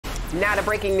Now to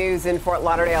breaking news in Fort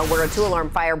Lauderdale, where a two-alarm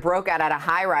fire broke out at a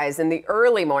high-rise in the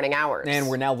early morning hours. And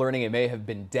we're now learning it may have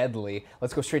been deadly.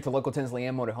 Let's go straight to Local 10's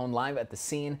Leanne Morejon live at the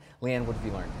scene. Leanne, what have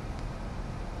you learned?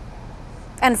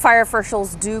 And fire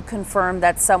officials do confirm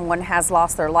that someone has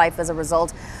lost their life as a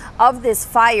result of this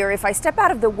fire. If I step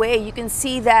out of the way, you can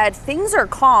see that things are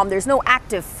calm. There's no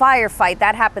active firefight.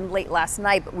 That happened late last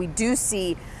night, but we do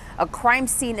see a crime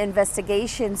scene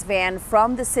investigations van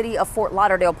from the city of Fort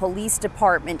Lauderdale Police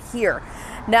Department here.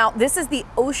 Now, this is the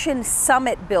Ocean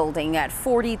Summit building at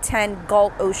 4010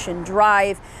 Galt Ocean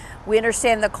Drive. We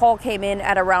understand the call came in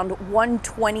at around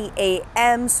 1:20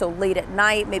 a.m., so late at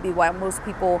night, maybe while most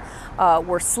people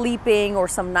were sleeping, or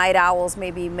some night owls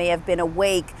maybe may have been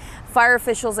awake. Fire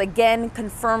officials again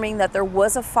confirming that there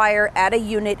was a fire at a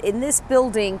unit in this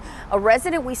building. A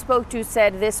resident we spoke to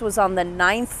said this was on the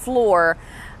 9th floor.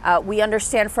 We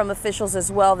understand from officials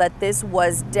as well that this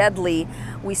was deadly.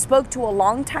 We spoke to a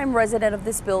longtime resident of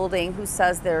this building who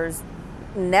says there's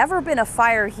never been a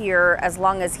fire here as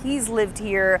long as he's lived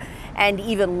here, and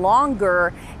even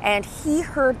longer, and he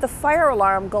heard the fire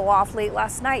alarm go off late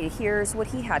last night. Here's what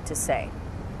he had to say.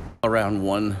 Around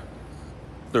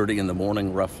 1:30 in the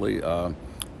morning roughly,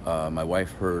 my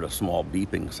wife heard a small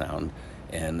beeping sound,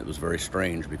 and it was very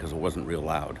strange because it wasn't real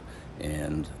loud.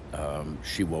 And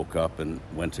she woke up and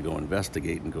went to go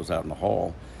investigate, and goes out in the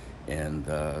hall, and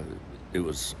it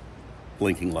was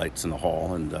blinking lights in the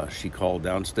hall, and she called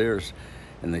downstairs,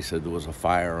 and they said there was a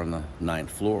fire on the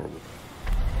 9th floor.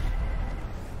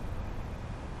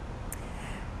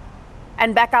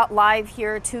 And back out live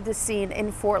here to the scene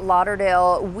in Fort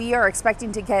Lauderdale, we are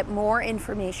expecting to get more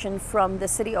information from the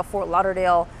city of Fort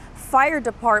Lauderdale Fire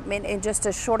Department in just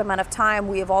a short amount of time.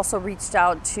 We have also reached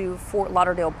out to Fort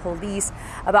Lauderdale Police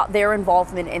about their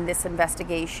involvement in this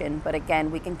investigation. But again,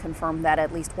 we can confirm that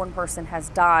at least one person has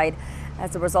died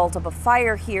as a result of a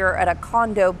fire here at a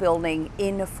condo building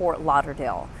in Fort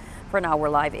Lauderdale. For now, we're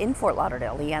live in Fort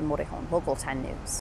Lauderdale. Leanne Morejon, Local 10 News.